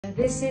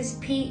This is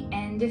Pete,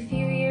 and a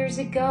few years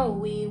ago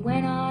we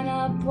went on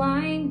a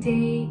blind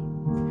date.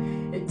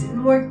 It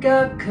didn't work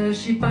out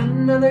cause she found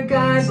another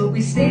guy, but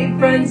we stayed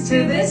friends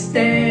to this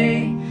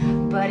day.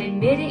 But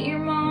admit it, your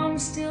mom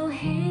still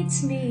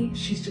hates me.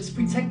 She's just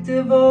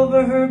protective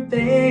over her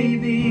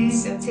baby.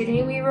 So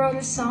today we wrote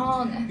a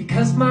song,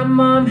 because my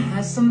mom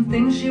has some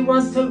things she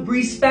wants to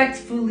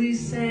respectfully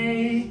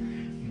say.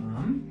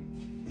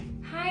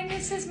 Mom? Hi,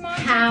 Mrs.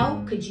 Montzingo.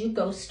 How could you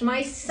ghost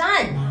my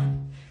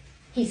son?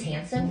 He's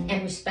handsome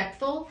and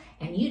respectful,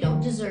 and you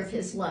don't deserve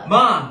his love.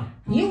 Mom!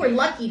 You were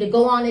lucky to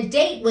go on a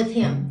date with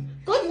him.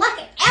 Good luck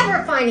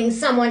ever finding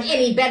someone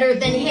any better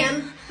than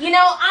him. You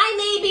know, I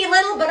may be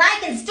little, but I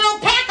can still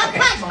pack a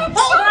punch.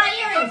 Hold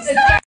my earrings.